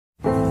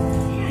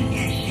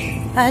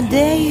I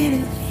dare you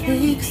to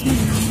fix me.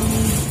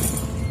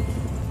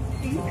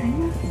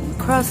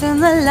 Crossing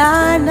the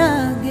line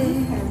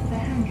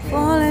again,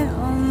 falling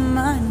on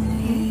my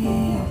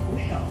knees.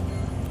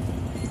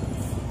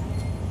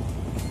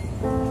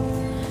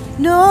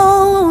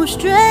 No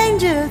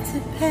stranger to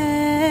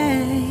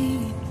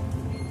pain,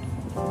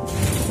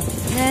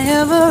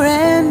 never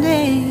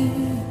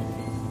ending.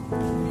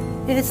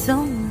 It's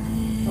only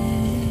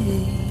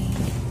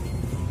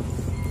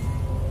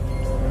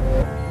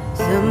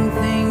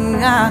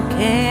something I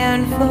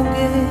can't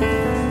forget.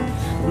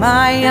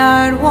 My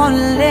heart won't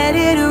let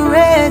it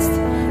rest,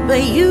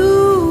 but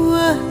you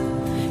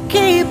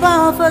keep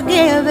on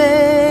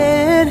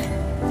forgiving.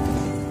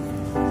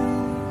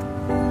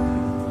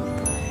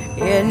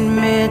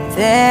 Admit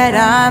that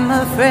I'm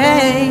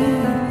afraid.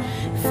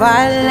 If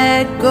I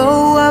let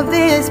go of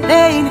this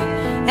pain,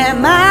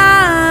 am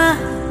I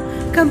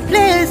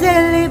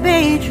completely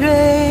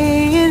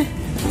betrayed?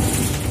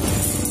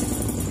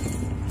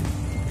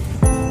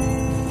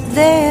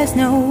 There's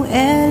no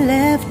air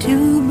left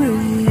to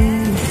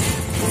breathe.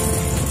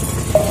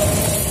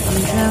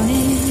 I'm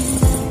drowning.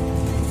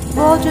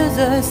 Vultures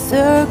are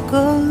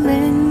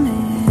circling me.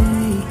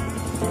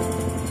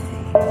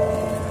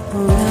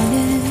 Around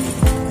it,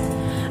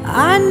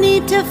 I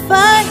need to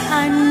fight.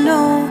 I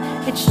know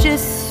it's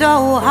just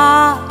so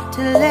hard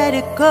to let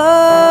it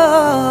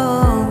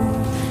go.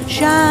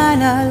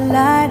 Shine a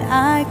light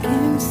I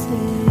can see.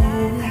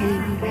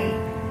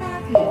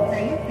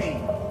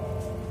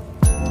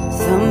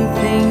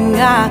 Something I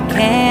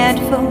can't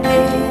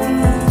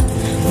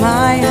forget.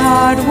 My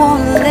heart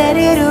won't let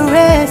it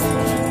rest,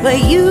 but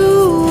you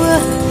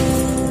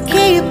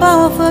keep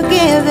on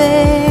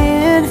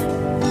forgiving.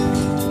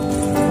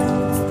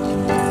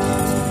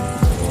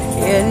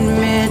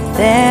 Admit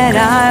that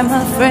I'm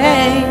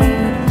afraid.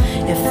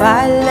 If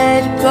I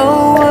let go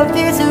of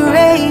this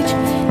rage,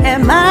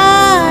 am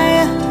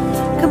I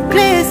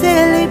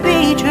completely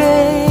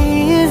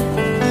betrayed?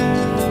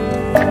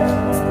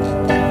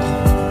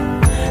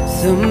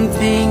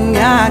 Something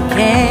I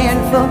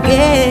can't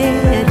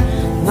forget.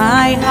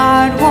 My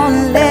heart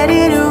won't let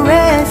it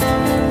rest,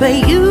 but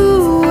you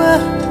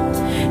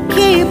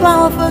keep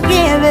on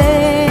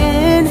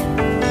forgiving.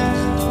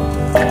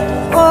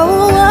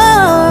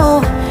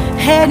 Oh,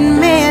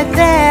 admit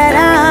that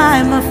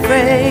I'm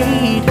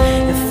afraid.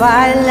 If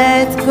I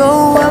let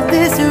go of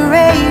this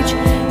rage,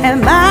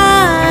 am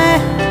I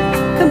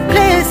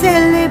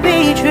completely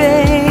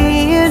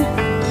betrayed?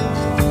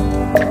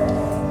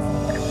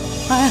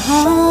 My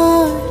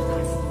heart,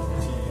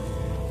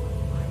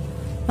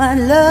 my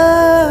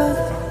love,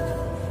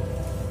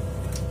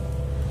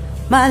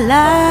 my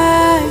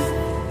life,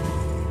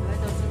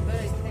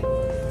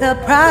 the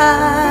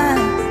price.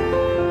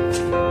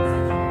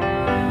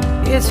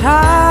 It's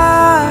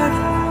hard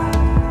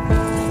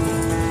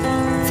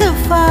to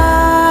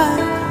fight,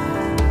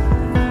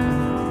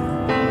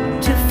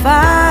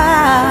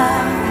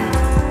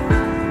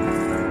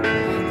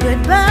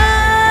 goodbye.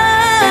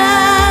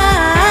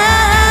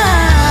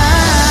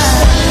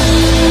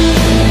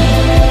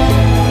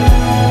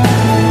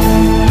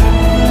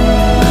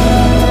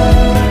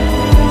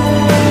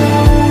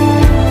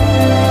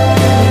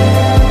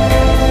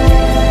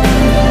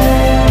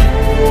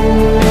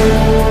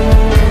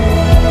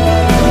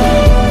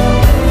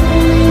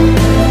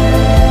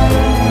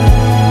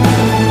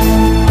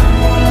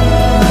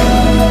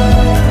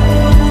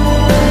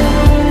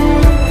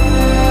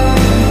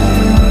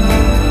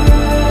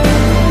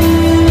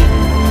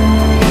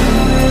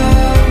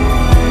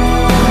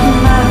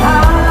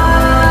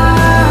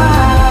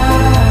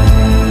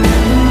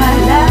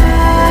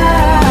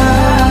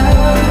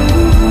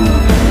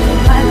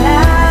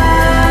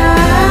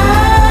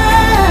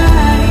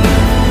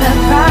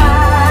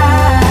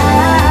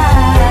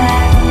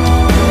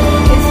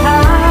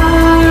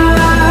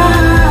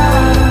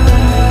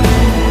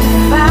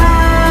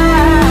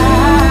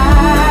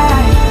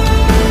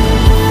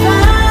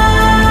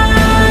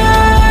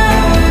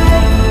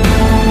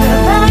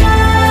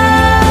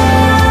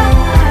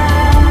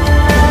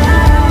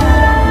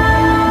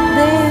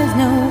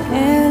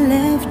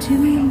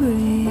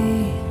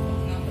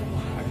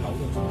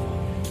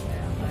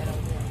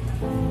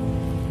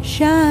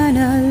 Shine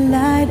a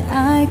light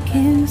I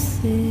can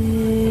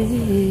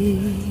see.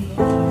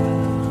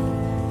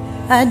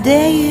 I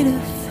dare you to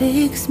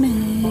fix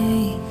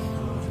me.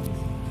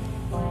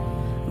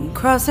 I'm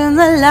crossing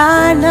the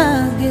line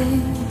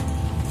again,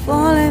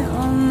 falling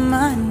on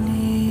my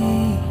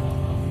knees.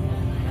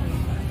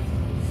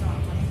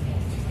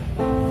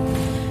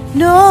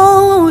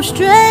 No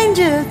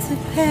stranger to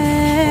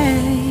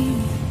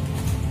pain,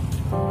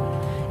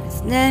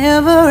 it's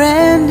never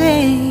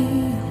ending.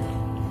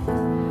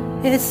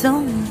 It's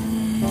only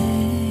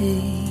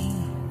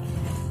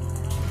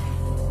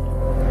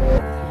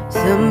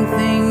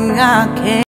something I can't